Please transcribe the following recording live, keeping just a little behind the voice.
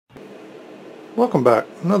Welcome back.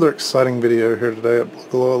 Another exciting video here today at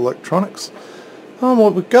Glow Electronics.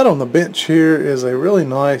 What we've got on the bench here is a really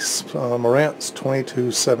nice Marantz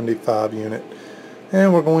 2275 unit,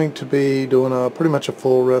 and we're going to be doing pretty much a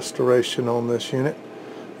full restoration on this unit.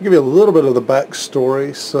 I'll give you a little bit of the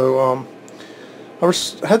backstory. So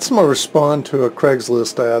I had someone respond to a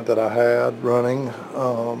Craigslist ad that I had running,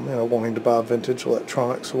 wanting to buy vintage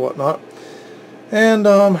electronics or whatnot. And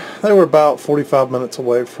they were about 45 minutes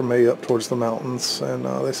away from me up towards the mountains, and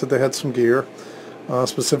they said they had some gear,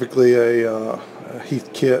 specifically a Heath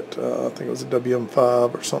kit, I think it was a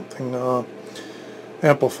WM5 or something,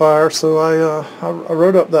 amplifier. So I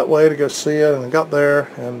rode up that way to go see it, and I got there,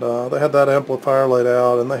 and they had that amplifier laid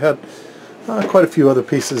out, and they had quite a few other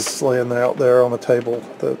pieces laying out there on the table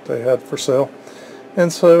that they had for sale.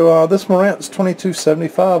 And so this Marantz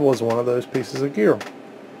 2275 was one of those pieces of gear.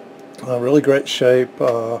 Really great shape,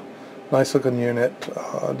 nice looking unit,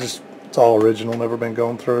 just it's all original, never been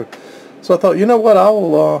going through. So I thought, you know what,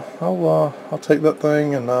 I'll take that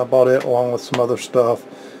thing, and I bought it along with some other stuff.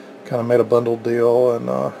 Kind of made a bundled deal, and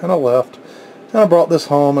I left. And I brought this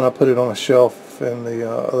home and I put it on a shelf in the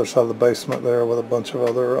other side of the basement there with a bunch of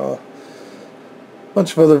other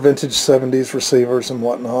vintage 70s receivers and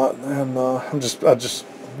whatnot. And I just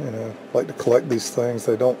like to collect these things.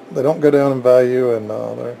 They don't go down in value, and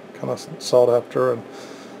they're kind of sought after, and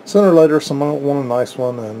sooner or later someone will want a nice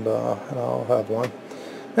one, and I'll have one.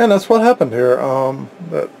 And that's what happened here.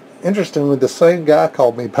 But interestingly, the same guy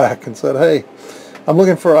called me back and said, "Hey, I'm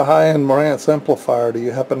looking for a high-end Marantz amplifier. Do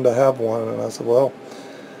you happen to have one?" And I said, "Well,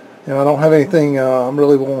 I don't have anything I'm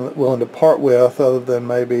really willing to part with, other than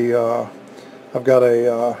maybe I've got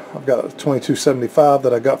a 2275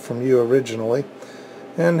 that I got from you originally."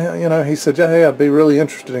 And he said, "Yeah, hey, I'd be really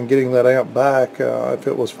interested in getting that amp back if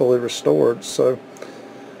it was fully restored." So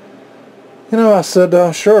I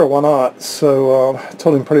said, "Sure, why not?" So I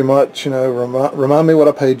told him pretty much, remind me what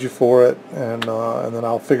I paid you for it, and then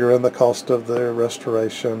I'll figure in the cost of the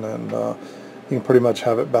restoration, and you can pretty much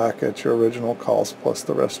have it back at your original cost plus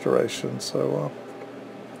the restoration. So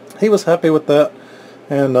he was happy with that,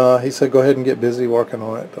 and he said, "Go ahead and get busy working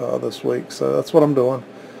on it this week." So that's what I'm doing.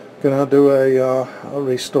 Gonna do a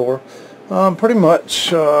restore. Pretty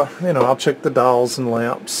much, I'll check the dials and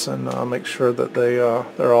lamps and make sure that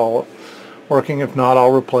they're all working. If not,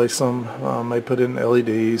 I'll replace them. May put in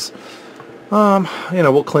LEDs.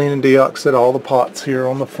 We'll clean and deoxide all the pots here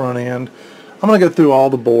on the front end. I'm gonna go through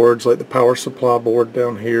all the boards, like the power supply board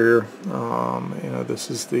down here.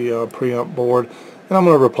 This is the preamp board, and I'm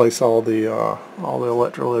gonna replace all the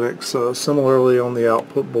electrolytics. Similarly on the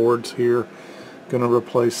output boards here. Going to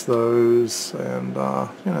replace those, and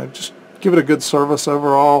just give it a good service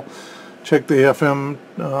overall. Check the FM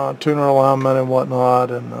tuner alignment and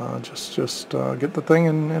whatnot, and just get the thing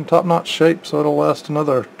in top-notch shape so it'll last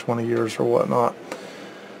another 20 years or whatnot.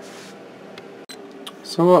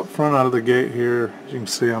 So up front out of the gate here, as you can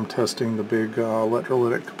see, I'm testing the big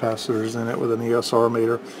electrolytic capacitors in it with an ESR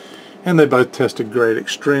meter. And they both tested great,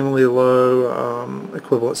 extremely low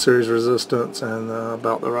equivalent series resistance, and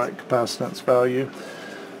about the right capacitance value.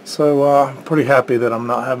 So I'm pretty happy that I'm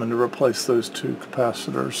not having to replace those two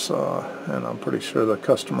capacitors, and I'm pretty sure the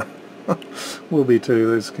customer will be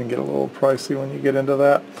too. These can get a little pricey when you get into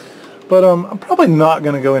that. But I'm probably not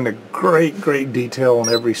going to go into great detail on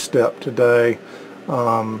every step today,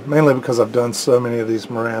 mainly because I've done so many of these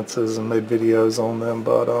Marantzes and made videos on them.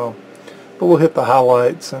 But we'll hit the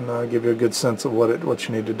highlights and give you a good sense of what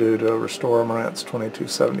you need to do to restore a Marantz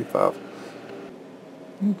 2275.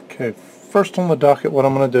 Okay, first on the docket, what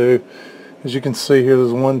I'm going to do, as you can see here,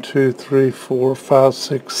 there's 1, 2, 3, 4, 5,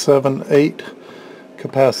 6, 7, 8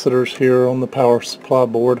 capacitors here on the power supply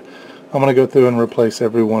board. I'm going to go through and replace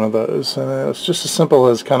every one of those, and it's just as simple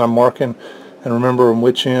as kind of marking and remembering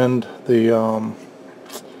which end the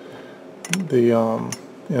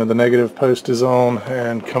negative post is on,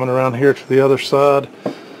 and coming around here to the other side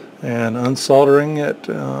and unsoldering it,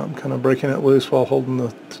 kind of breaking it loose while holding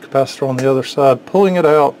the capacitor on the other side, pulling it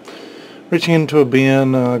out, reaching into a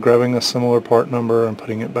bin, grabbing a similar part number and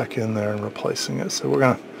putting it back in there and replacing it. So we're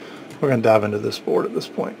gonna dive into this board at this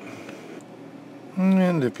point.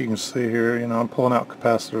 And if you can see here, I'm pulling out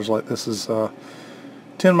capacitors like this is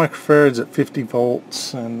 10 microfarads at 50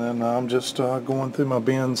 volts, and then I'm just going through my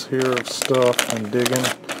bins here of stuff and digging.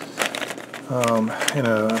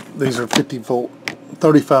 These are 50 volt,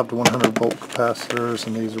 35 to 100 volt capacitors,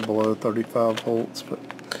 and these are below 35 volts. But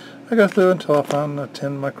I go through until I find a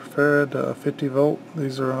 10 microfarad 50 volt.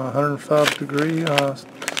 These are 105 degree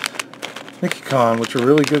Nikon, which are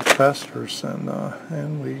really good capacitors,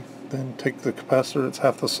 and we then take the capacitor that's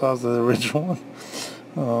half the size of the original one,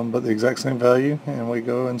 but the exact same value, and we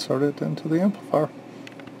go insert it into the amplifier.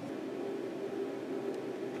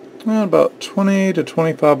 And about 20 to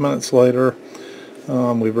 25 minutes later,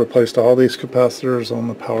 we've replaced all these capacitors on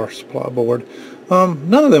the power supply board.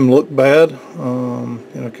 None of them look bad.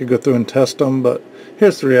 Could go through and test them, but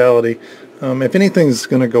here's the reality. If anything's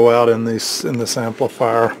going to go out in this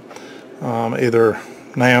amplifier, either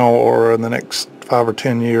now or in the next 5 or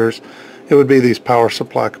 10 years, it would be these power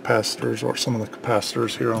supply capacitors or some of the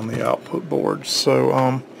capacitors here on the output board. So,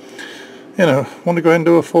 want to go ahead and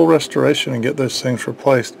do a full restoration and get those things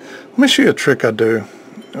replaced. Let me show you a trick I do.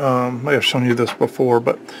 May have shown you this before,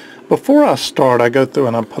 but before I start, I go through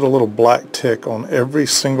and I put a little black tick on every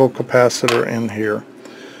single capacitor in here.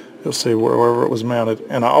 You'll see wherever it was mounted,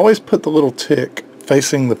 and I always put the little tick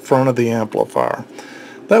facing the front of the amplifier.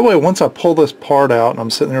 That way, once I pull this part out and I'm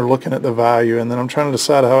sitting there looking at the value, and then I'm trying to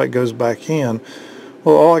decide how it goes back in,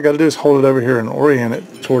 well, all I got to do is hold it over here and orient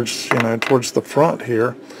it towards the front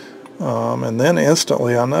here. And then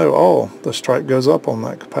instantly I know, oh, the stripe goes up on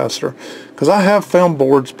that capacitor. Because I have found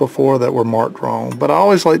boards before that were marked wrong, but I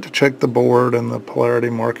always like to check the board and the polarity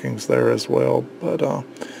markings there as well. But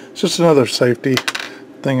it's just another safety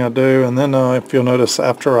thing I do. And then if you'll notice,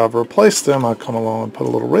 after I've replaced them, I come along and put a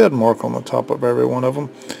little red mark on the top of every one of them.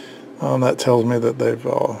 That tells me that they've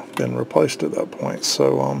been replaced at that point.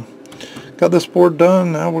 So got this board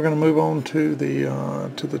done. Now we're going to move on to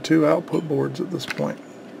the two output boards at this point.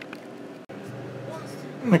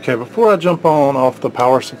 Okay, before I jump off the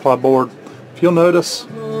power supply board, if you'll notice,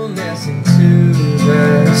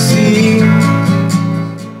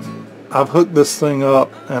 I've hooked this thing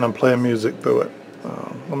up and I'm playing music through it.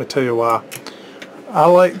 Let me tell you why. I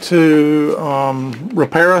like to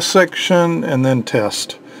repair a section and then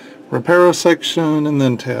test. Repair a section and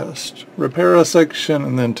then test. Repair a section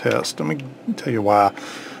and then test. Let me tell you why.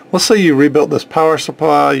 Let's say you rebuilt this power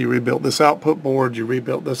supply, you rebuilt this output board, you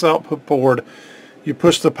rebuilt this output board. You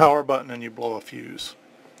push the power button and you blow a fuse.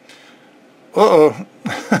 Uh-oh.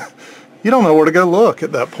 You don't know where to go look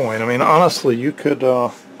at that point. I mean, honestly, you could,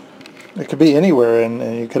 it could be anywhere,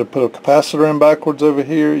 and you could have put a capacitor in backwards over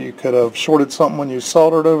here. You could have shorted something when you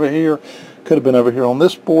soldered over here. Could have been over here on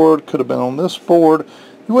this board. Could have been on this board.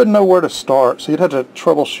 You wouldn't know where to start, so you'd have to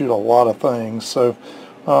troubleshoot a lot of things. So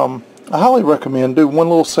I highly recommend do one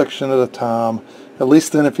little section at a time. At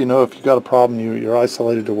least then, if you know if you got a problem, you're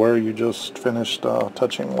isolated to where you just finished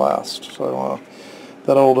touching last. So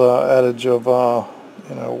that old adage of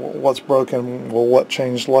what's broken, well, what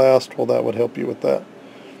changed last, well, that would help you with that.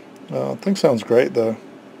 I think sounds great though.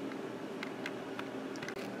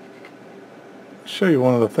 I'll show you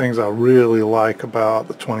one of the things I really like about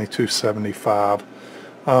the 2275.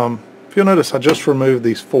 If you'll notice, I just removed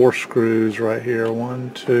these 4 screws right here.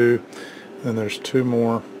 1, 2, and then there's 2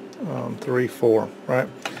 more. 3, 4, right?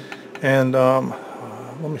 And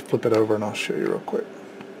let me flip it over and I'll show you real quick.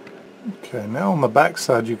 Okay, now on the back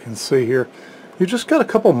side you can see here, you just got a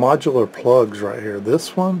couple modular plugs right here.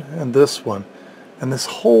 This one and this one. And this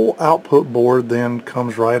whole output board then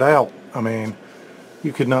comes right out. I mean,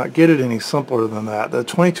 you could not get it any simpler than that. The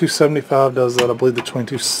 2275 does that. I believe the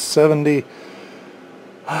 2270,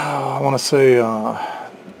 I want to say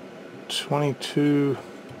 22...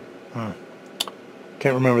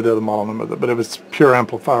 can't remember the other model number, but it was pure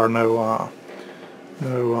amplifier, no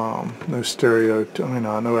stereo. I mean,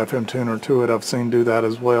 no FM tuner to it. I've seen do that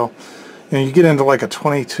as well. And you get into like a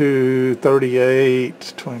 2238,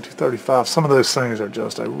 2235. Some of those things are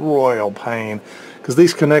just a royal pain because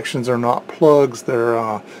these connections are not plugs.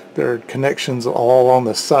 They're connections all on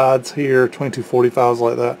the sides here. 2245s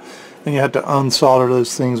like that, and you have to unsolder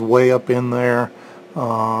those things way up in there,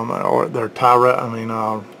 or they're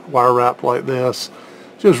wire wrapped like this.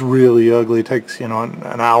 Just really ugly. It takes an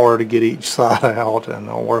hour to get each side out and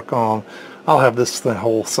work on. I'll have this the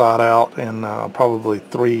whole side out in probably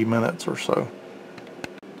 3 minutes or so.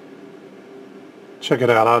 Check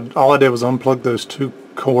it out. All I did was unplug those 2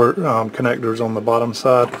 cord connectors on the bottom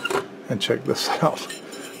side, and check this out.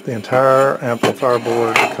 The entire amplifier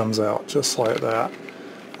board comes out just like that.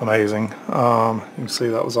 Amazing. You can see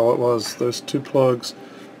that was all it was. Those 2 plugs,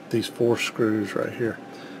 these 4 screws right here,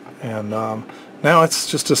 and now it's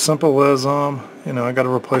just as simple as I got to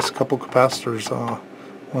replace a couple capacitors,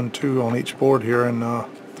 1, 2 on each board here, and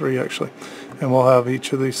 3 actually, and we'll have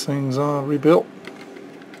each of these things rebuilt.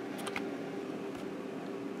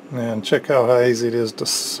 And check out how easy it is to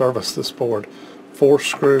service this board. 4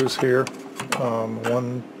 screws here,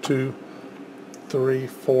 1, 2, 3,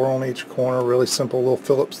 4 on each corner. Really simple little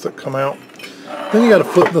Phillips that come out. Then you got to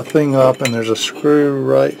flip the thing up, and there's a screw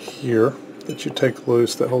right here that you take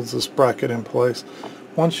loose that holds this bracket in place.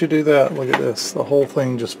 once you do that, look at this, the whole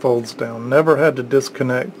thing just folds down. Never had to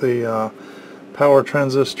disconnect the power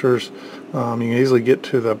transistors. You can easily get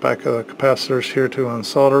to the back of the capacitors here to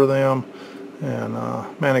unsolder them, and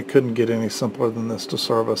man, it couldn't get any simpler than this to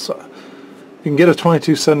service. You can get a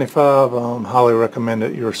 2275, highly recommend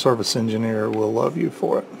it. Your service engineer will love you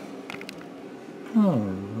for it.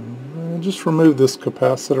 Just remove this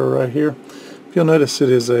capacitor right here. If you'll notice, it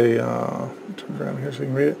is a, turn around here so you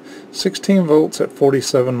can read it, 16 volts at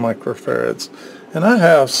 47 microfarads. And I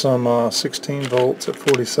have some 16 volts at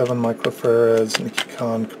 47 microfarads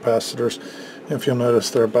Nikon capacitors. If you'll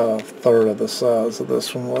notice, they're about a third of the size of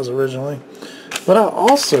this one was originally. But I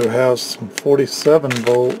also have some 47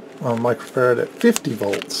 volt microfarad at 50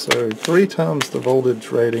 volts, so 3 times the voltage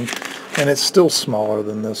rating, and it's still smaller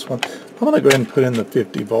than this one. I'm going to go ahead and put in the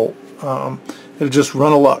 50 volt. It'll just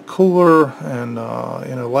run a lot cooler and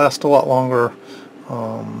last a lot longer.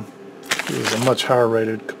 It is a much higher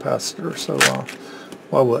rated capacitor, so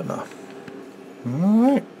why wouldn't I?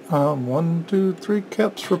 Alright, 1, 2, 3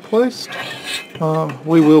 caps replaced.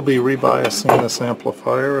 We will be rebiasing this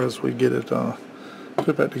amplifier as we get it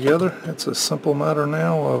put back together. It's a simple matter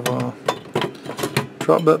now of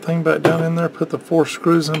drop that thing back down in there, put the 4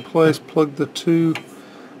 screws in place, plug the 2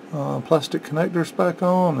 plastic connectors back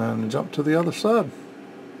on, and jump to the other side.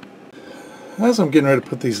 As I'm getting ready to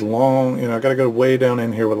put these long, I got to go way down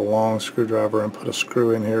in here with a long screwdriver and put a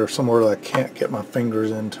screw in here somewhere that I can't get my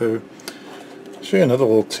fingers into. I'll show you another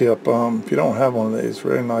little tip. If you don't have one of these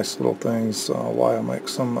very nice little things, why I make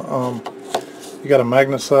some, you got a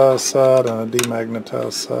magnetized side and a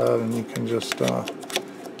demagnetized side, and you can just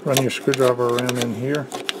run your screwdriver around in here,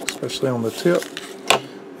 especially on the tip,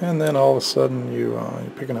 and then all of a sudden you're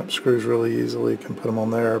picking up screws really easily. You can put them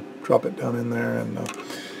on there, drop it down in there, and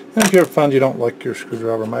if you ever find you don't like your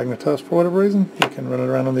screwdriver magnetized for whatever reason, you can run it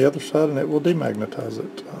around on the other side and it will demagnetize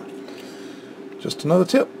it. Just another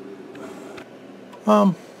tip.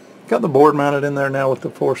 Got the board mounted in there now with the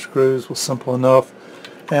 4 screws. Was simple enough.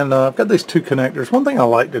 And I've got these 2 connectors. One thing I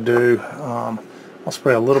like to do, I'll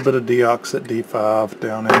spray a little bit of deoxit D5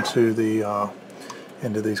 down into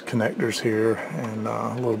these connectors here, and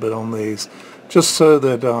a little bit on these, just so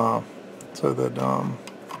that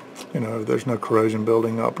there's no corrosion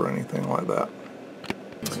building up or anything like that.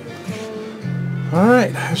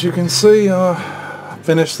 Alright, as you can see, I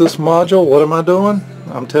finished this module. What am I doing?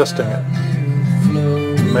 I'm testing it.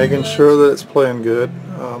 Making sure that it's playing good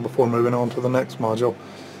before moving on to the next module.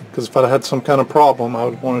 Because if I had some kind of problem, I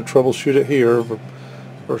would want to troubleshoot it here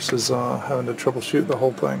versus having to troubleshoot the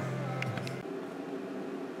whole thing.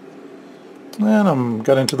 And I'm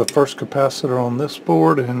got into the first capacitor on this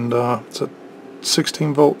board, and it's a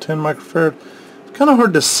 16 volt 10 microfarad. It's kind of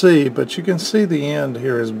hard to see, but you can see the end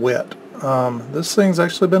here is wet. This thing's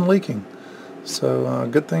actually been leaking, so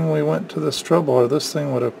good thing we went to this trouble, or this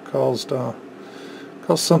thing would have caused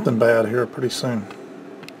something bad here pretty soon.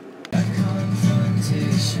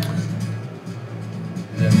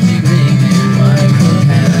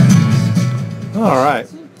 Alright,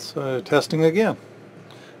 so testing again.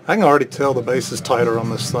 I can already tell the base is tighter on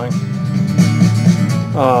this thing.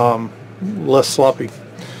 Less sloppy.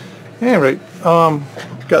 Anyway,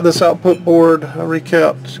 got this output board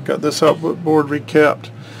recapped, got this output board recapped,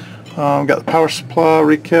 got the power supply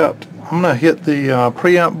recapped. I'm going to hit the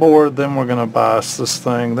preamp board, then we're going to bias this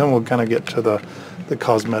thing, then we'll kind of get to the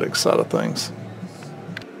cosmetic side of things.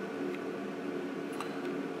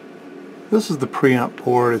 This is the preamp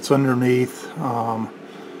board. It's underneath.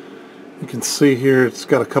 You can see here it's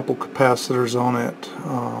got a couple capacitors on it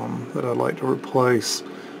that I'd like to replace.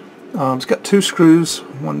 It's got 2 screws,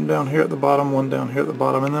 one down here at the bottom, one down here at the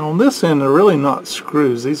bottom, and then on this end they're really not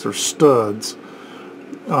screws, these are studs.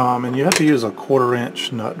 And you have to use a 1/4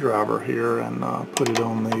 inch nut driver here and put it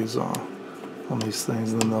on these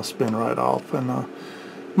things, and then they'll spin right off. And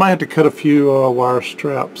might have to cut a few wire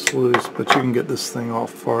straps loose, but you can get this thing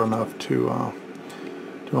off far enough to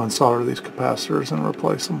unsolder these capacitors and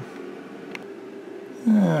replace them.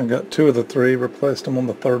 Yeah, I got 2 of the 3, replaced them on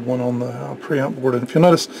the 3rd one on the preamp board. And if you'll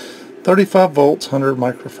notice, 35 volts, 100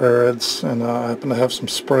 microfarads, and I happen to have some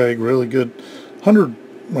Sprague, really good 100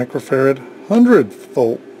 microfarad, 100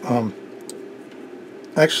 volt.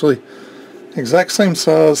 Actually, exact same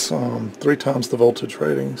size, 3 times the voltage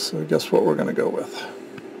rating. So guess what we're going to go with?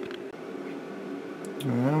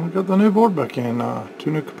 And we got the new board back in. 2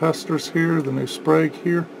 new capacitors here, the new Sprague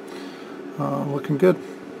here. Looking good.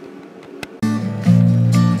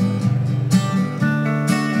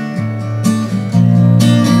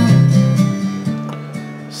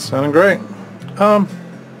 Sounding great.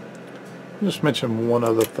 Just mention one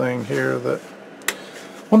other thing here, that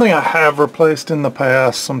One thing I have replaced in the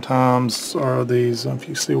past sometimes are these, if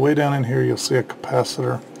you see way down in here, you'll see a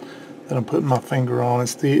capacitor that I'm putting my finger on.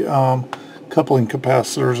 It's the coupling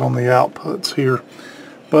capacitors on the outputs here.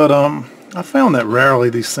 But I found that rarely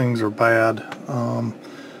these things are bad.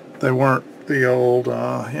 They weren't the old,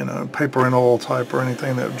 you know, paper and oil type or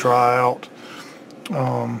anything that would dry out.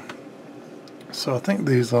 So I think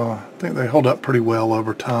these, I think they hold up pretty well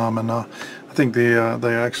over time, and I think they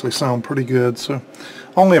actually sound pretty good. So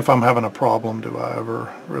only if I'm having a problem do I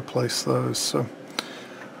ever replace those. So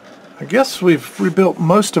I guess we've rebuilt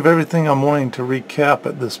most of everything I'm wanting to recap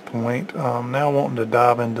at this point. Now wanting to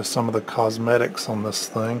dive into some of the cosmetics on this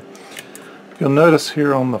thing. You'll notice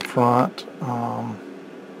here on the front, let me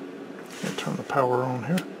turn the power on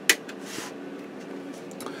here.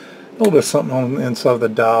 A little bit of something on the inside of the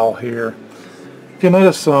dial here. If you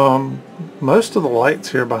notice, most of the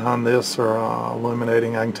lights here behind this are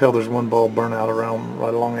illuminating. I can tell there's one bulb burnt out around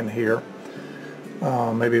right along in here.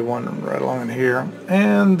 Maybe one right along in here.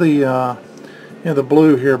 And the you know, the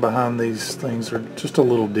blue here behind these things are just a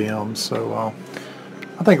little dim. So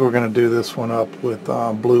I think we're going to do this one up with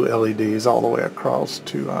blue LEDs all the way across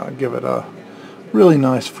to give it a really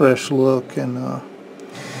nice fresh look, and you know,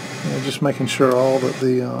 just making sure all that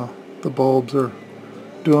the bulbs are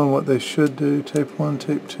doing what they should do. Tape 1,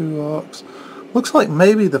 tape 2 aux. Looks like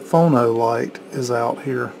maybe the phono light is out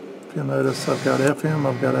here. If you notice, I've got FM,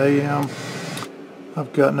 I've got AM,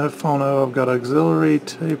 I've got no phono, I've got auxiliary,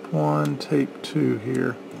 tape 1, tape 2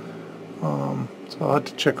 here. So I'll have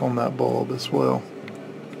to check on that bulb as well.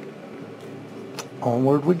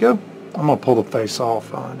 Onward we go. I'm going to pull the face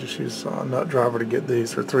off. Just use a nut driver to get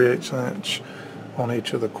these. They're 3/8 inch on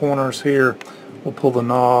each of the corners here. We'll pull the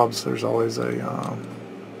knobs. There's always a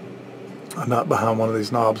nut behind one of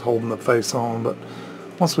these knobs holding the face on, but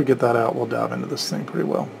once we get that out, we'll dive into this thing pretty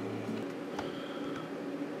well.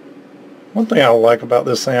 One thing I like about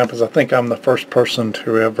this amp is I think I'm the first person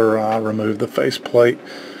to ever remove the faceplate.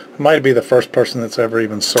 I might be the first person that's ever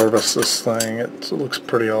even serviced this thing. It looks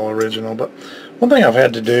pretty all original, but one thing I've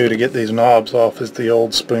had to do to get these knobs off is the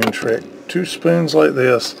old spoon trick. 2 spoons like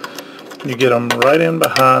this, you get them right in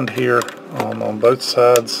behind here on both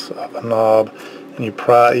sides of a knob, and you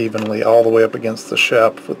pry evenly all the way up against the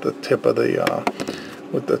shaft with the tip of the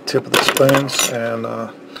spoons, and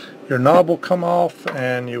your knob will come off,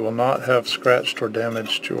 and you will not have scratched or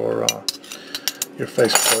damaged your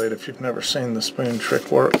faceplate if you've never seen the spoon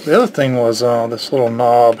trick work. The other thing was this little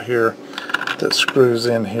knob here that screws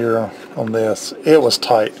in here on this. It was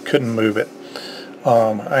tight, couldn't move it.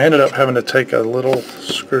 I ended up having to take a little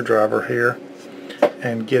screwdriver here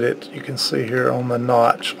and get it, you can see here, on the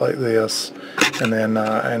notch like this, and then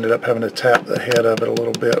I ended up having to tap the head of it a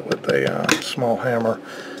little bit with a small hammer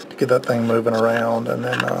to get that thing moving around, and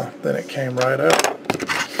then it came right out.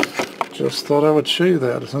 Just thought I would show you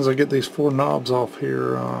that. As soon as I get these 4 knobs off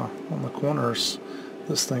here on the corners,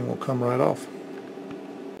 this thing will come right off.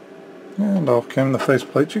 And off came the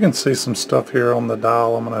faceplate. You can see some stuff here on the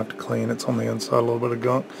dial I'm going to have to clean. It's on the inside, a little bit of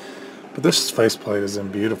gunk. But this faceplate is in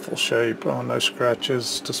beautiful shape. No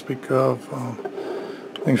scratches to speak of.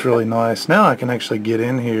 Thing's really nice. Now I can actually get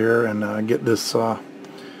in here and get this dial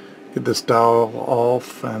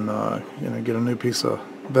off, and you know, get a new piece of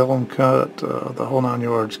vellum cut, the whole 9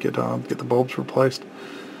 yards, get the bulbs replaced.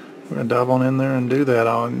 We're going to dive on in there and do that.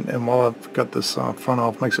 And while I've got this front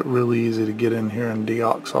off, makes it really easy to get in here and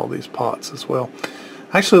deox all these pots as well.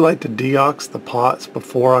 I actually like to deox the pots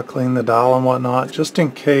before I clean the dial and whatnot, just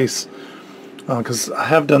in case, because I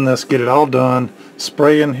have done this, get it all done,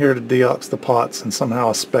 spray in here to deox the pots, and somehow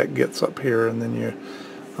a speck gets up here, and then you,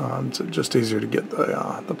 it's just easier to get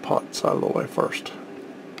the pots out of the way first.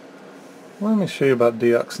 Let me show you about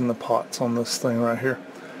deoxing the pots on this thing right here.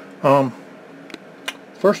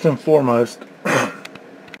 First and foremost,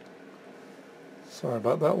 sorry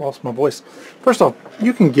about that, lost my voice. First off,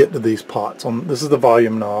 you can get to these pots. This is the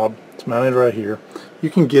volume knob. It's mounted right here.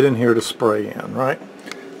 You can get in here to spray in, right?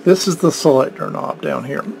 This is the selector knob down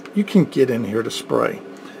here. You can get in here to spray.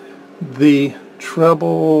 The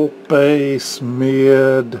treble, bass,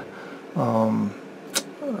 mid,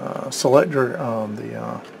 selector,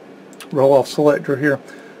 the roll-off selector here,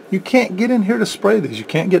 you can't get in here to spray these. You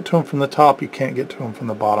can't get to them from the top, you can't get to them from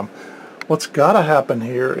the bottom. What's got to happen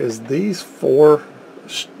here is these 4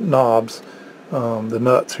 knobs, the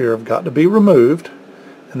nuts here, have got to be removed,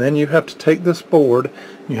 and then you have to take this board,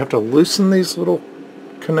 you have to loosen these little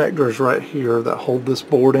connectors right here that hold this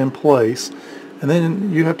board in place, and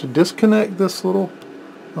then you have to disconnect this little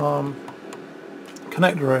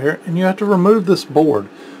connector right here, and you have to remove this board.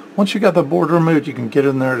 Once you got the board removed, you can get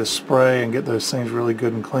in there to spray and get those things really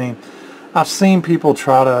good and clean. I've seen people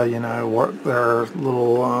try to, you know, work their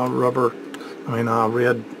little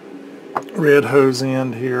red hose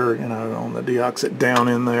end here, you know, on the deoxit down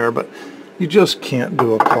in there, but you just can't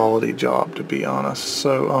do a quality job, to be honest.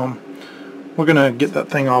 So we're going to get that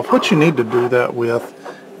thing off. What you need to do that with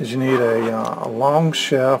is you need a long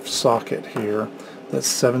shaft socket here that's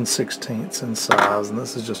 7/16 in size, and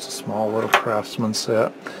this is just a small little Craftsman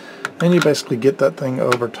set. And you basically get that thing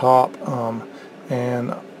over top,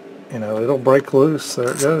 and you know, it'll break loose.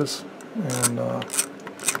 There it goes, and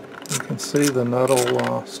you can see the nut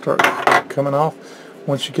will start coming off.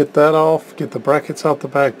 Once you get that off, get the brackets out the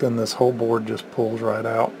back, then this whole board just pulls right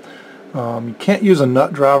out. You can't use a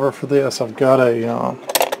nut driver for this. I've got I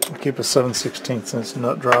keep a 7/16 inch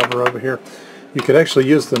nut driver over here. You could actually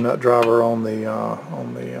use the nut driver on the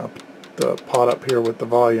pot up here with the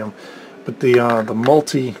volume, but the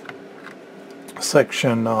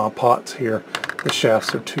multi-section pots here, the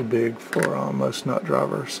shafts are too big for most nut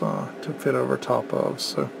drivers to fit over top of,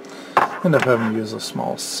 so end up having to use a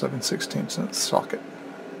small 7/16 inch socket.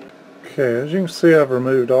 Okay, as you can see, I've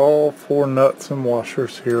removed all 4 nuts and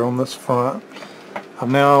washers here on this front. I've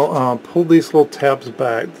now pulled these little tabs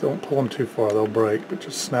back. Don't pull them too far, they'll break, but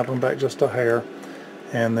just snap them back just a hair.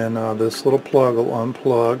 And then this little plug will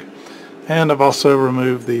unplug. And I've also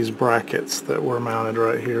removed these brackets that were mounted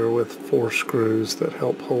right here with 4 screws that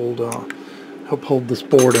help hold this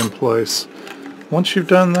board in place. Once you've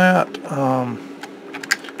done that, a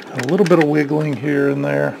little bit of wiggling here and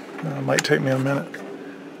there. It might take me a minute,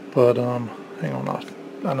 but hang on,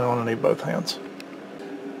 I know I need both hands.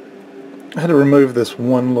 I had to remove this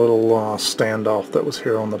one little standoff that was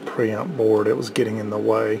here on the preamp board. It was getting in the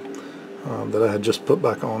way, that I had just put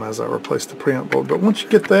back on as I replaced the preamp board. But once you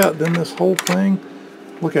get that, then this whole thing,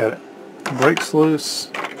 look at it, breaks loose.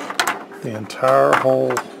 The entire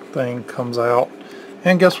whole thing comes out.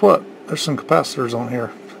 And guess what? There's some capacitors on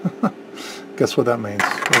here. Guess what that means?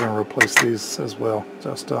 We're going to replace these as well.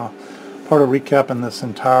 Just part of recapping this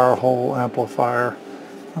entire whole amplifier.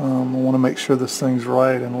 I want to make sure this thing's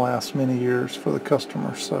right and lasts many years for the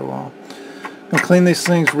customer. So I'll clean these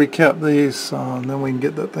things, recap these, and then we can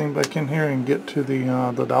get that thing back in here and get to the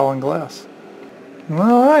dial and glass.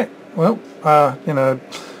 Alright, well, you know,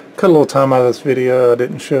 cut a little time out of this video. I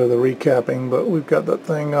didn't show the recapping, but we've got that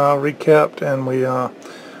thing recapped, and we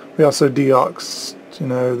also deoxed, you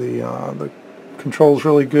know, the control's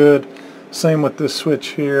really good. Same with this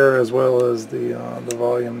switch here, as well as the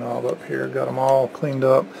volume knob up here. Got them all cleaned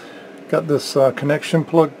up. Got this connection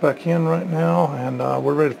plugged back in right now, and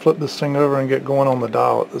we're ready to flip this thing over and get going on the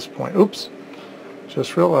dial at this point. Oops,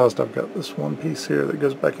 just realized I've got this one piece here that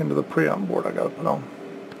goes back into the preamp board I got to put on.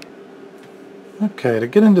 Okay, to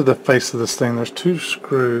get into the face of this thing, there's 2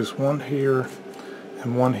 screws, one here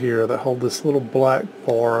and one here, that hold this little black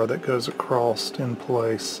bar that goes across in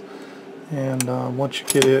place. And once you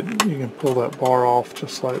get it, you can pull that bar off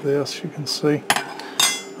just like this, you can see.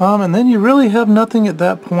 And then you really have nothing at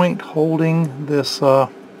that point holding this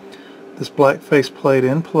this black faceplate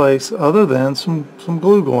in place other than some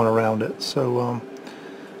glue going around it. So I'm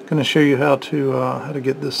going to show you how to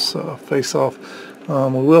get this face off.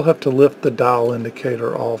 We will have to lift the dial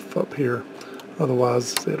indicator off up here,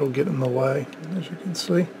 otherwise it'll get in the way, as you can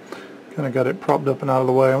see. Kind of got it propped up and out of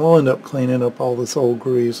the way, and we'll end up cleaning up all this old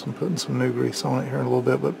grease and putting some new grease on it here in a little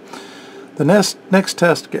bit. But the next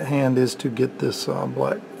task at hand is to get this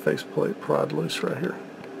black faceplate pried loose right here.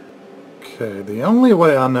 Okay, the only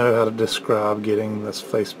way I know how to describe getting this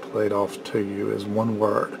faceplate off to you is one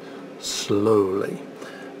word: slowly.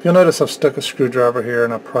 If you'll notice, I've stuck a screwdriver here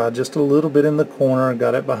and I pried just a little bit in the corner and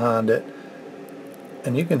got it behind it,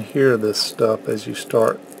 and you can hear this stuff as you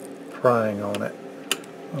start prying on it.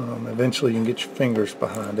 Eventually you can get your fingers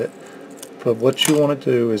behind it, but what you want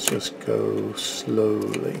to do is just go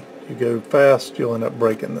slowly. You go fast, you'll end up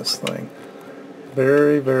breaking this thing.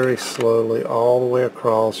 Very, very slowly all the way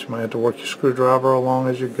across. You might have to work your screwdriver along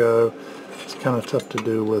as you go. It's kind of tough to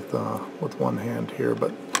do with one hand here,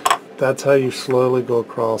 but that's how you slowly go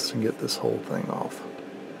across and get this whole thing off.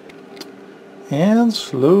 And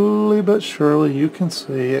slowly but surely you can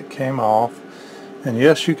see it came off. And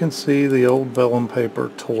yes, you can see the old vellum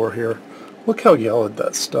paper tore here. Look how yellowed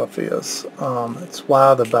that stuff is. It's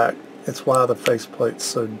why the faceplate's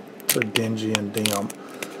so dingy and dim.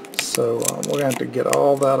 So we're going to have to get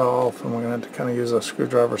all that off, and we're going to have to kind of use a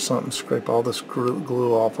screwdriver or something, scrape all this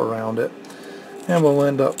glue off around it. And we'll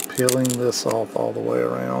end up peeling this off all the way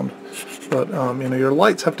around. But you know, your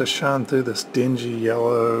lights have to shine through this dingy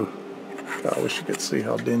yellow. God, I wish you could see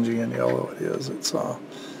how dingy and yellow it is. It's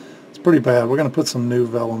pretty bad. We're going to put some new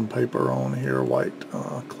vellum paper on here, white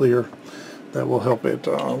clear, That will help it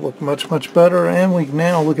look much better. And we can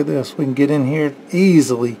now look at this. We can get in here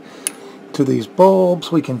easily to these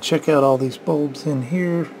bulbs. We can check out all these bulbs in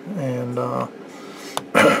here, and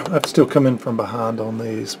I've still come in from behind on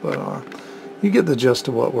these, but you get the gist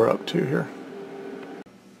of what we're up to here.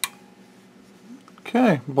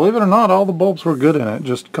 Okay, believe it or not, all the bulbs were good in it.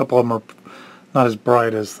 Just a couple of them are not as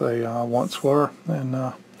bright as they once were,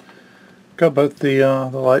 and got both the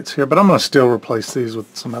lights here, but I'm going to still replace these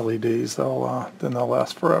with some LEDs. Then they'll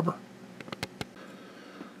last forever.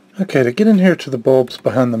 Okay, to get in here to the bulbs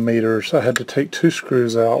behind the meters, I had to take 2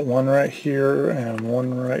 screws out, one right here and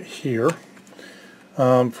one right here.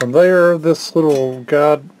 From there, this little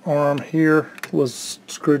guide arm here was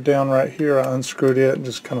screwed down right here. I unscrewed it and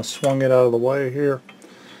just kind of swung it out of the way here.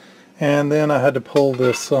 And then I had to pull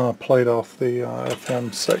this plate off the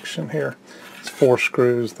FM section here. It's 4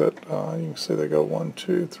 screws that you can see they go 1,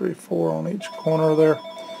 2, 3, 4 on each corner there.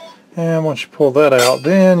 And once you pull that out,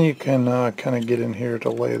 then you can kind of get in here to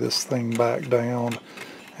lay this thing back down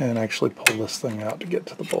and actually pull this thing out to get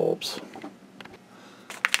to the bulbs.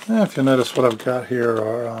 Now, if you notice, what I've got here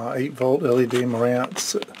are 8-volt LED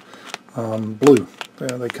Marantz blue.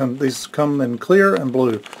 These come in clear and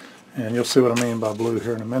blue, and you'll see what I mean by blue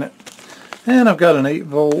here in a minute. And I've got an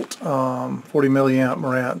 8-volt 40 milliamp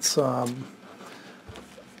Marantz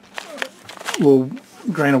little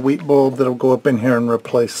grain of wheat bulb that'll go up in here and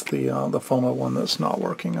replace the phono one that's not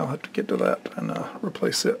working. I'll have to get to that and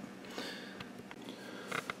replace it.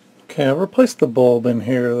 Okay, I've replaced the bulb in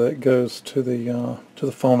here that goes to the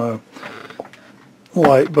phono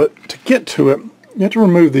light, but to get to it, you have to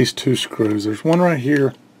remove these 2 screws. There's one right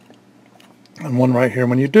here and one right here.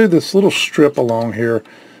 When you do, this little strip along here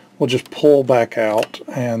will just pull back out,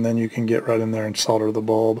 and then you can get right in there and solder the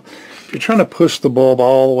bulb. If you're trying to push the bulb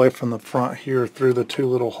all the way from the front here through the 2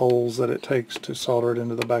 little holes that it takes to solder it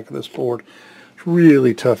into the back of this board, it's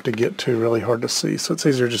really tough to get to, really hard to see. So it's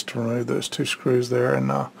easier just to remove those 2 screws there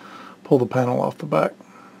and pull the panel off the back.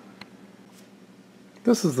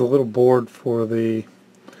 This is the little board for the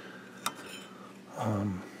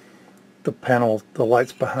panel, the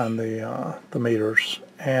lights behind the meters.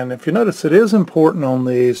 And if you notice, it is important on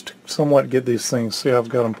these to somewhat get these things. See, I've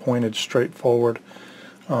got them pointed straight forward.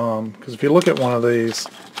 Because if you look at one of these,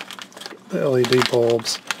 the LED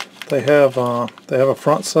bulbs, they have a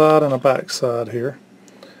front side and a back side here.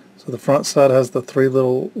 So the front side has the 3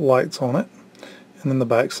 little lights on it, and then the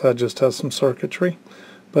back side just has some circuitry.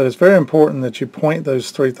 But it's very important that you point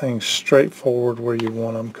those 3 things straight forward where you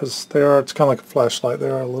want them, because it's kind of like a flashlight.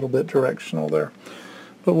 They are a little bit directional there.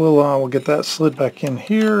 But we'll get that slid back in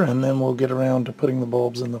here, and then we'll get around to putting the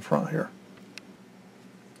bulbs in the front here.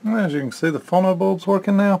 As you can see, the phono bulb's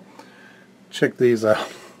working now. Check these out.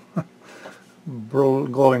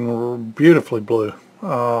 Glowing beautifully blue.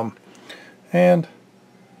 And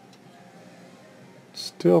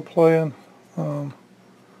still playing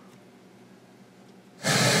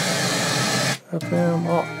FM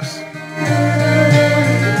aux.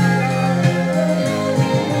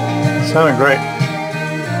 Sounding great.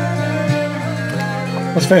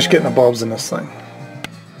 Let's finish getting the bulbs in this thing.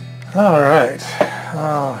 Alright.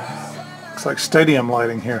 Looks like stadium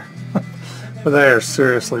lighting here. But they are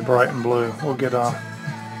seriously bright and blue. We'll get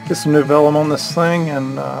some new vellum on this thing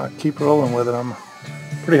and keep rolling with it. I'm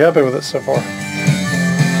pretty happy with it so far.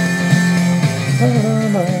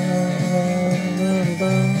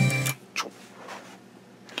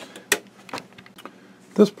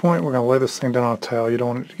 At this point, we're going to lay this thing down on a towel. You don't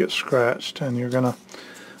want it to get scratched, and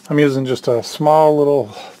I'm using just a small little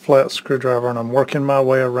flat screwdriver, and I'm working my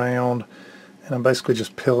way around, and I'm basically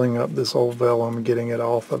just peeling up this old vellum and getting it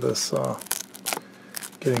off of this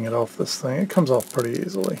thing. It comes off pretty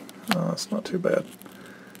easily. It's not too bad.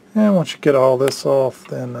 And once you get all this off,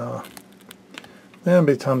 then it'll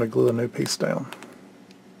be time to glue a new piece down.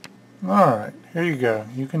 Alright, here you go.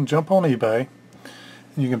 You can jump on eBay.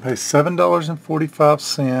 You can pay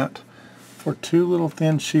 $7.45 for 2 little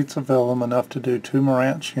thin sheets of vellum, enough to do 2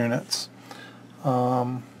 Marantz units.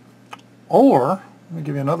 Or, let me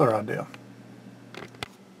give you another idea.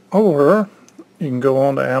 Or, you can go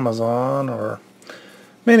on to Amazon or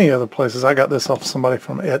many other places. I got this off somebody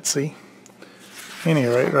from Etsy. At any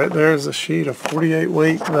rate, right there is a sheet of 48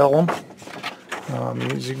 weight vellum.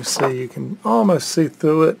 As you can see, you can almost see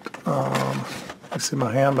through it. You see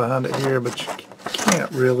my hand behind it here, but you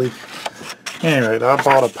can't really. At any rate, I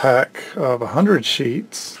bought a pack of 100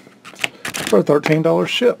 sheets for $13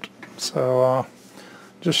 shipped. So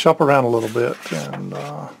just shop around a little bit, and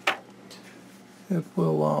it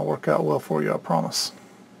will work out well for you, I promise.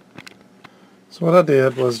 So what I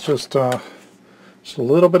did was just Just a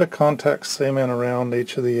little bit of contact cement around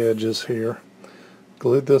each of the edges here.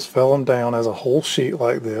 Glued this vellum down as a whole sheet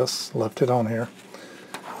like this. Left it on here.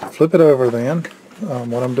 Flip it over then.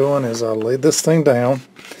 What I'm doing is I laid this thing down,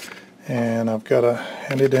 and I've got a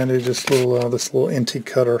handy dandy just little this little NT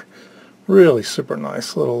cutter. Really super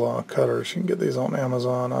nice little cutters. You can get these on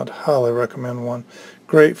Amazon. I'd highly recommend one.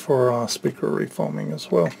 Great for speaker refoaming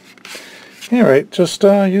as well. Anyway, just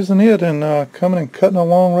using it and coming and cutting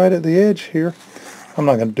along right at the edge here. I'm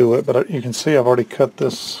not going to do it, but you can see I've already cut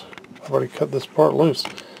this. I've already cut this part loose,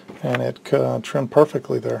 and it trimmed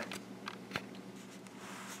perfectly there.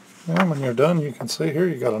 And when you're done, you can see here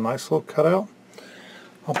you got a nice little cutout.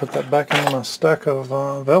 I'll put that back in my stack of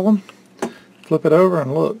vellum. Flip it over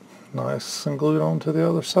and look, nice and glued on to the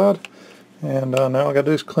other side. And now all I got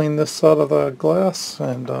to do is clean this side of the glass,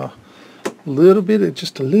 and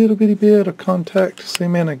just a little bitty bit of contact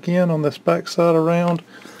cement again on this back side around,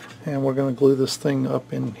 and we're going to glue this thing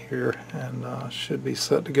up in here, and should be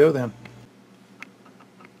set to go then.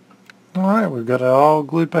 Alright, we've got it all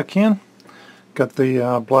glued back in. Got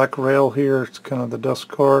the black rail here, it's kind of the dust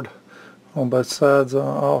card on both sides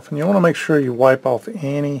off, and you want to make sure you wipe off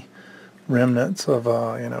any remnants of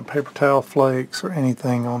paper towel flakes or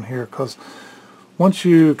anything on here, because once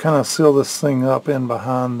you kind of seal this thing up in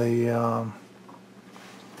behind the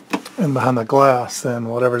glass, then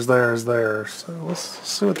whatever's there is there. So let's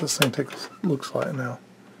see what this thing looks like now.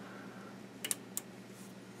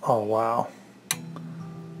 Oh wow,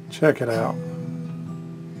 check it out,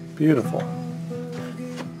 beautiful,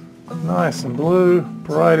 nice and blue,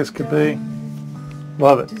 bright as could be.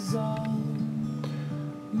 Love it.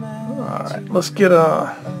 Alright, let's get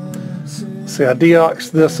see, I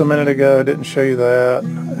deoxed this a minute ago, didn't show you that,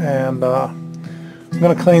 and I'm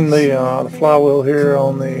going to clean the flywheel here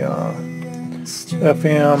on the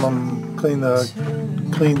FM. I'm clean the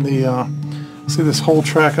see this whole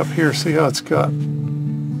track up here, see how it's got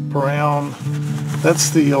brown? That's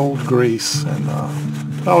the old grease, and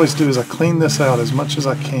what I always do is I clean this out as much as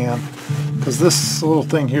I can, because this little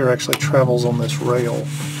thing here actually travels on this rail,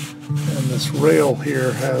 and this rail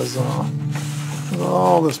here has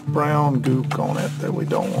all this brown gook on it that we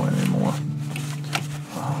don't want anymore.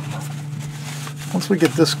 Once we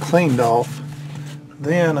get this cleaned off,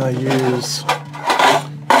 then I use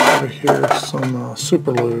over here some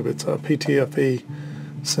super lube. It's a PTFE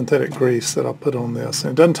synthetic grease that I'll put on this,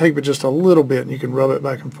 and it doesn't take but just a little bit, and you can rub it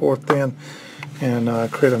back and forth then, and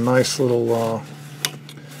create a nice little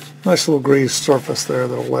grease surface there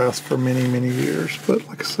that'll last for many years. But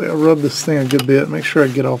like I say, I rub this thing a good bit, make sure I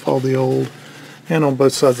get off all the old, and on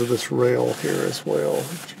both sides of this rail here as well.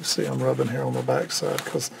 As you see, I'm rubbing here on the back side,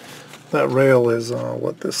 because that rail is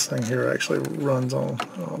what this thing here actually runs on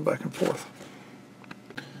back and forth.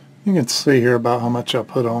 You can see here about how much I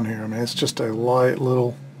put on here. I mean, it's just a light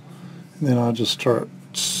little, and then I'll just start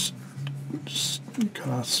just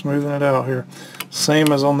kind of smoothing it out here.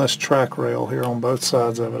 Same as on this track rail here on both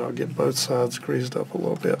sides of it. I'll get both sides greased up a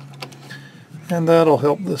little bit, and that'll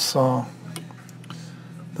help this. That'll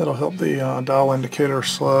help the dial indicator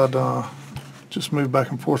slide just move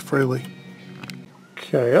back and forth freely.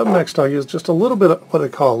 Okay, up next I'll use just a little bit of what they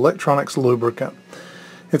call electronics lubricant.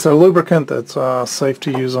 It's a lubricant that's safe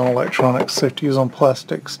to use on electronics, safe to use on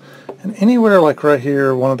plastics, and anywhere like right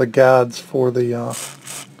here, one of the guides for the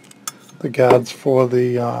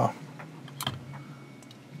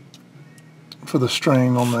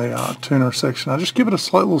string on the tuner section. I'll just give it a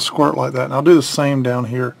slight little squirt like that, and I'll do the same down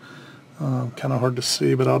here. Kind of hard to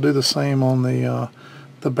see, but I'll do the same on the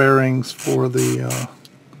bearings for the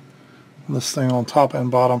this thing on top and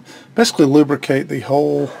bottom. Basically lubricate the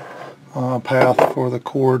whole path for the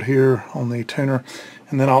cord here on the tuner,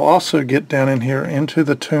 and then I'll also get down in here into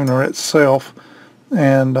the tuner itself,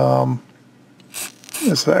 and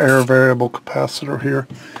it's the air variable capacitor here,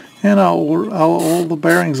 and I'll oil the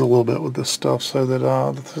bearings a little bit with this stuff so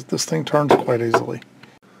that this thing turns quite easily.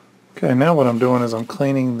 Okay, now what I'm doing is I'm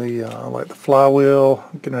cleaning the like the flywheel.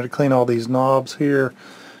 I'm getting ready to clean all these knobs here.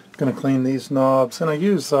 Going to clean these knobs, and I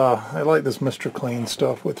use I like this Mr. Clean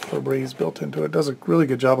stuff with Febreze built into it. It does a really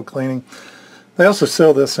good job of cleaning. They also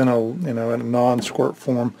sell this in a in a non-squirt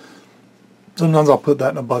form. Sometimes I'll put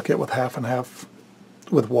that in a bucket with half and half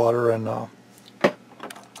with water, and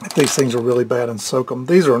if these things are really bad, and soak them.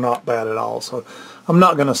 These are not bad at all, so I'm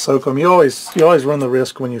not going to soak them. You always run the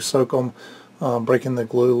risk when you soak them, breaking the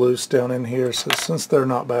glue loose down in here. So since they're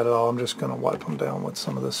not bad at all, I'm just going to wipe them down with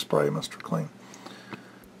some of this spray, Mr. Clean.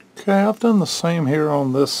 Okay, I've done the same here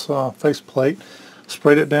on this face plate.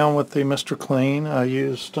 Sprayed it down with the Mr. Clean. I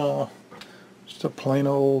used just a plain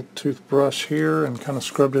old toothbrush here and kind of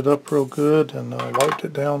scrubbed it up real good, and wiped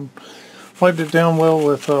it down Wiped it down well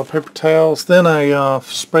with paper towels. Then I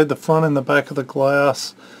sprayed the front and the back of the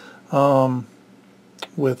glass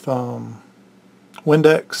with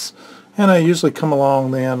Windex, and I usually come along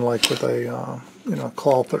then like with a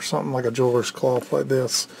cloth or something, like a jeweler's cloth like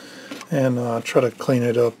this, and try to clean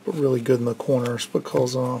it up really good in the corners,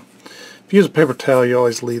 because if you use a paper towel you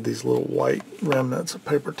always leave these little white remnants of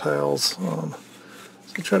paper towels. So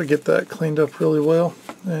try to get that cleaned up really well,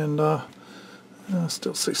 and I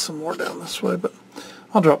still see some more down this way, but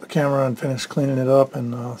I'll drop the camera and finish cleaning it up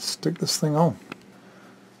and stick this thing on.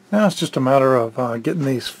 Now it's just a matter of getting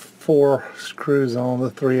these 4 screws on,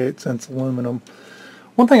 the 3/8 inch aluminum.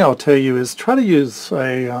 One thing I'll tell you is try to use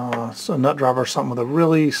a nut driver or something with a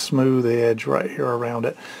really smooth edge right here around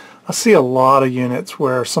it. I see a lot of units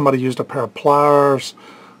where somebody used a pair of pliers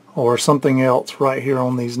or something else right here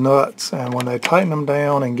on these nuts, and when they tighten them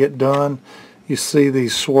down and get done, you see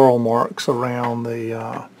these swirl marks around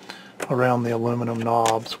the aluminum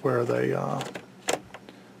knobs where they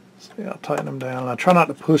see, I tighten them down. I try not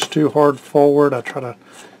to push too hard forward. I try to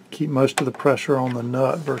keep most of the pressure on the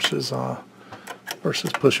nut versus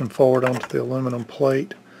pushing forward onto the aluminum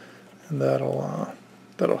plate, and that'll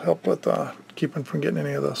help with keeping from getting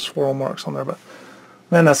any of the swirl marks on there. But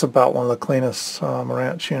man, that's about one of the cleanest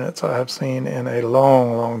Marantz units I have seen in a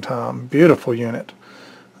long time. Beautiful unit.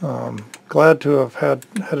 Glad to have had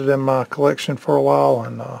it in my collection for a while,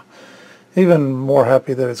 and even more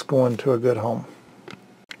happy that it's going to a good home.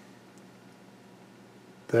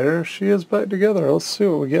 There she is back together. Let's see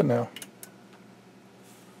what we get now.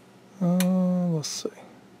 Let's see.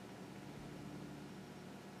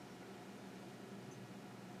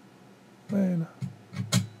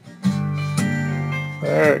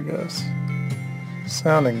 There it goes.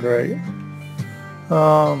 Sounding great.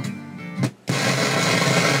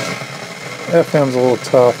 FM's a little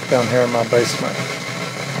tough down here in my basement.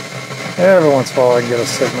 Every once in a while I can get a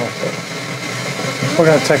signal, but we're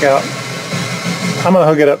going to check out. I'm going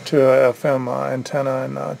to hook it up to a FM antenna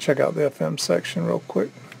and check out the FM section real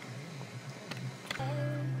quick.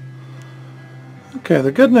 Okay,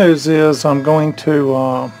 the good news is I'm going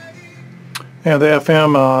to, the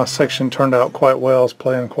FM section turned out quite well. It's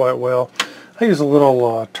playing quite well. I use a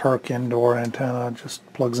little Turk indoor antenna, just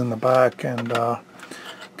plugs in the back, and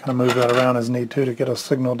kind of move that around as need to get a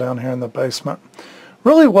signal down here in the basement.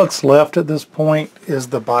 Really what's left at this point is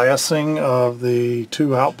the biasing of the 2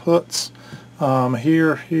 outputs.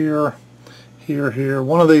 Here.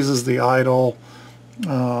 One of these is the idle,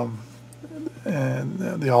 and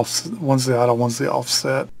one's the idle, one's the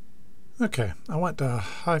offset. Okay, I went to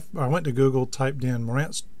Google, typed in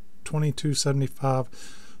Marantz 2275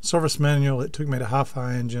 service manual. It took me to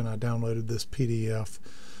Hi-Fi Engine. I downloaded this PDF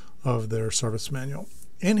of their service manual.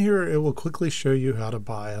 In here it will quickly show you how to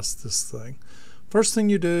bias this thing. First thing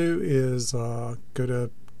you do is go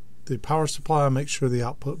to the power supply and make sure the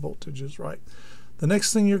output voltage is right. The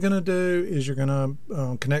next thing you're going to do is you're going to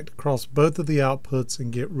connect across both of the outputs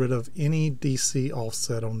and get rid of any DC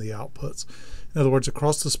offset on the outputs. In other words,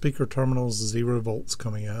 across the speaker terminals, 0 volts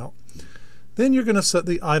coming out. Then you're going to set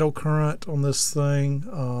the idle current on this thing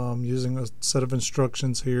using a set of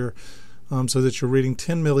instructions here, so that you're reading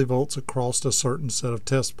 10 millivolts across a certain set of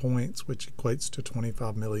test points, which equates to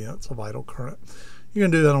 25 milliamps of idle current. You're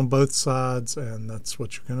going to do that on both sides, and that's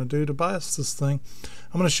what you're going to do to bias this thing.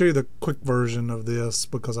 I'm going to show you the quick version of this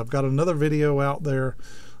because I've got another video out there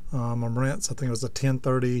on Marantz. I think it was a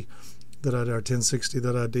 1030 that I did, or 1060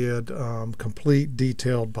 that I did, complete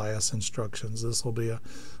detailed bias instructions. This will be a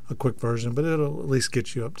quick version, but it'll at least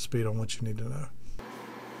get you up to speed on what you need to know.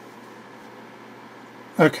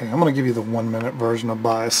 Okay, I'm going to give you the 1-minute version of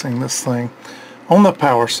biasing this thing. On the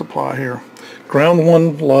power supply here, ground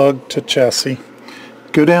 1 lug to chassis.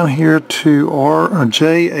 Go down here to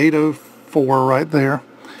J804 right there.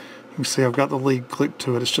 You can see I've got the lead clicked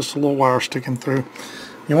to it. It's just a little wire sticking through.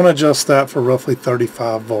 You want to adjust that for roughly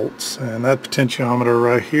 35 volts, and that potentiometer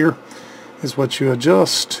right here is what you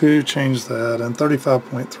adjust to change that, and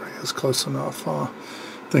 35.3 is close enough.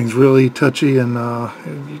 Thing's really touchy, and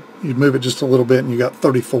you move it just a little bit and you got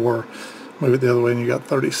 34. Move it the other way and you got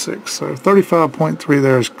 36. So 35.3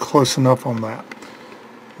 there is close enough on that.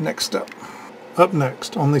 Next step. Up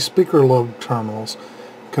next, on the speaker lobe terminals,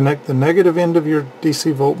 connect the negative end of your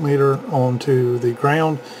DC voltmeter onto the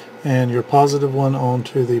ground and your positive one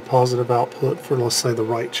onto the positive output for, let's say, the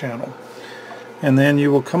right channel. And then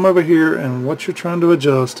you will come over here, and what you're trying to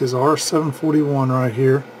adjust is R741 right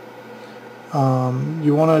here.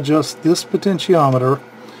 You want to adjust this potentiometer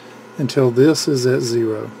until this is at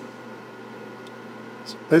 0.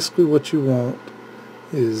 So basically what you want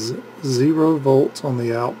is 0 volts on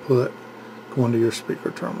the output going to your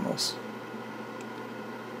speaker terminals.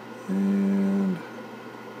 And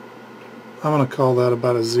I'm going to call that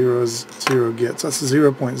about as zero as zero gets. That's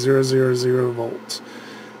 0.000 volts.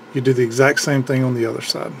 You do the exact same thing on the other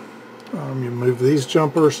side. You move these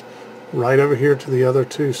jumpers right over here to the other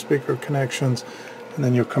two speaker connections, and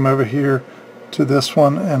then you'll come over here to this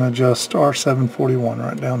one and adjust R741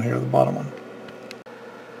 right down here, the bottom one.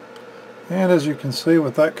 And as you can see,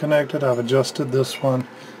 with that connected, I've adjusted this one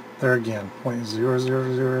there again,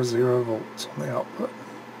 0.0000 volts on the output.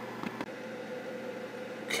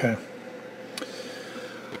 Okay.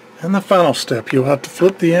 And the final step, you'll have to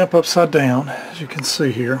flip the amp upside down, as you can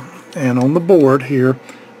see here. And on the board here,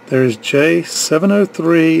 there's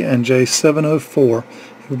J703 and J704.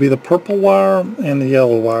 It would be the purple wire and the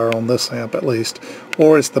yellow wire on this amp at least.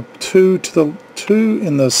 Or it's the two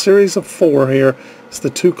in the series of 4 here. It's the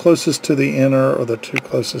 2 closest to the inner or the 2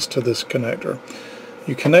 closest to this connector.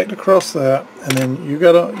 You connect across that, and then you're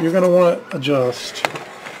gonna want to adjust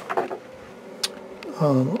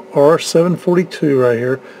R742 right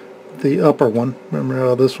here, the upper one. Remember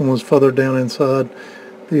how this one was further down inside,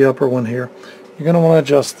 the upper one here. You're going to want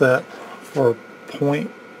to adjust that for 10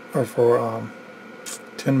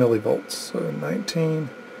 millivolts. So 19,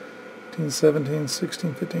 17,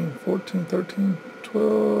 16, 15, 14, 13,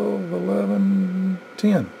 12, 11,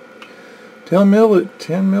 10. 10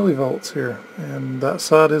 millivolts here, and that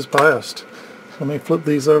side is biased. So let me flip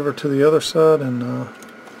these over to the other side, and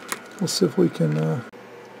we'll see if we can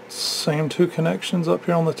same 2 connections up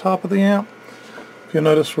here on the top of the amp. If you'll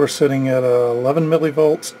notice, we're sitting at 11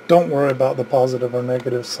 millivolts. Don't worry about the positive or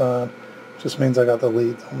negative sign. It just means I got the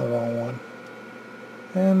leads on the wrong one.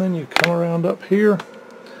 And then you come around up here,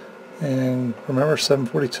 and remember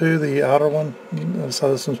 742, the outer one. Notice how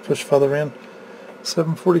this one's pushed further in.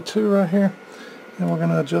 742 right here, and we're going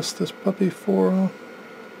to adjust this puppy for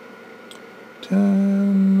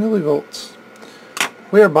 10 millivolts.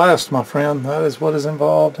 We are biased, my friend. That is what is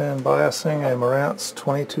involved in biasing a Marantz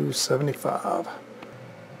 2275.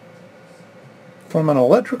 From an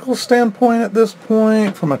electrical standpoint at this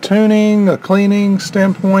point, from a tuning, a cleaning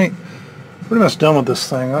standpoint, pretty much done with this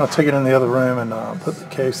thing. I'm going to take it in the other room and put the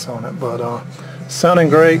case on it, but sounding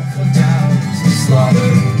great.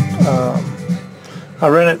 I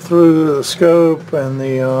ran it through the scope and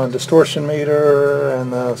the distortion meter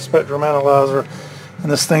and the spectrum analyzer,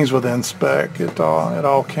 and this thing's within spec. It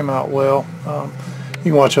all came out well.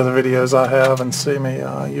 You can watch other videos I have and see me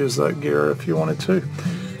use that gear if you wanted to.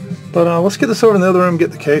 But let's get this over in the other room and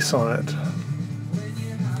get the case on it.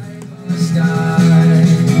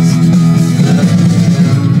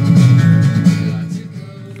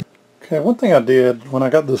 Okay, one thing I did when I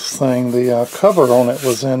got this thing, the cover on it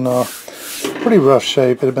was in pretty rough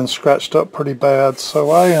shape. It had been scratched up pretty bad, so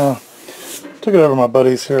I took it over to my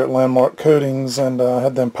buddies here at Landmark Coatings and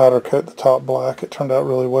had them powder coat the top black. It turned out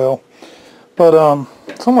really well. But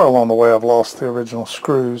somewhere along the way I've lost the original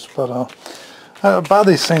screws. But I buy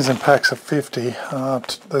these things in packs of 50.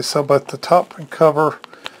 They sell both the top and cover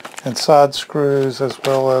and side screws, as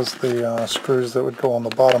well as the screws that would go on the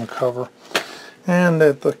bottom cover. And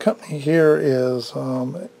the company here is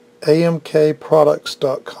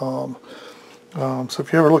amkproducts.com. So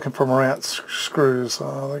if you're ever looking for Marantz screws,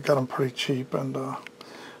 they got them pretty cheap, and we're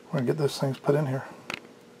going to get those things put in here.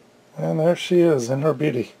 And there she is in her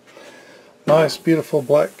beauty. Nice, beautiful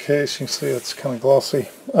black case. You can see it's kind of glossy.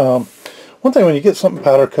 One thing, when you get something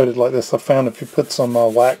powder coated like this, I found if you put some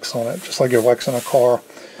wax on it, just like you're waxing a car,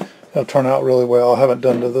 it'll turn out really well. I haven't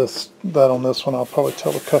done that on this one. I'll probably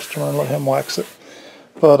tell the customer and let him wax it.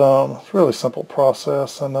 But it's a really simple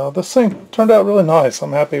process, and this thing turned out really nice.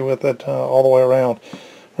 I'm happy with it all the way around.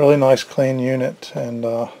 Really nice, clean unit, and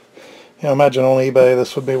you know, imagine on eBay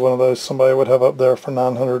this would be one of those somebody would have up there for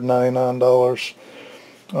 $999.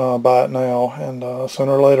 Buy it now, and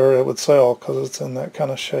sooner or later it would sell because it's in that kind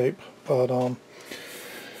of shape. But you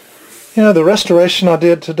know, the restoration I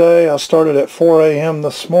did today, I started at 4 a.m.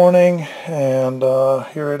 this morning, and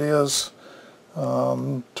here it is,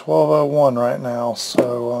 12:01 right now.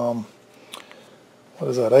 So what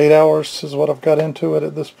is that, 8 hours is what I've got into it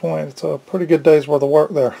at this point. It's a pretty good day's worth of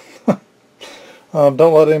work there.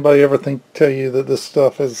 Don't let anybody ever tell you that this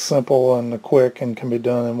stuff is simple and quick and can be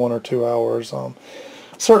done in 1 or 2 hours.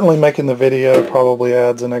 Certainly making the video probably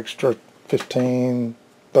adds an extra 15,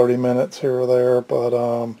 30 minutes here or there, but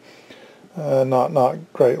not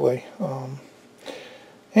greatly.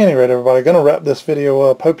 At any rate, everybody, going to wrap this video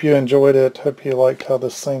up. Hope you enjoyed it. Hope you liked how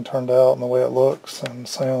this thing turned out and the way it looks and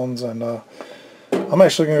sounds. And I'm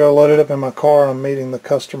actually going to go load it up in my car, and I'm meeting the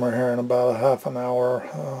customer here in about a half an hour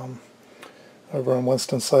over in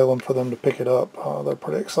Winston-Salem for them to pick it up. They're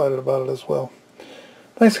pretty excited about it as well.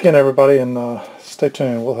 Thanks again, everybody, and stay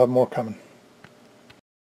tuned. We'll have more coming.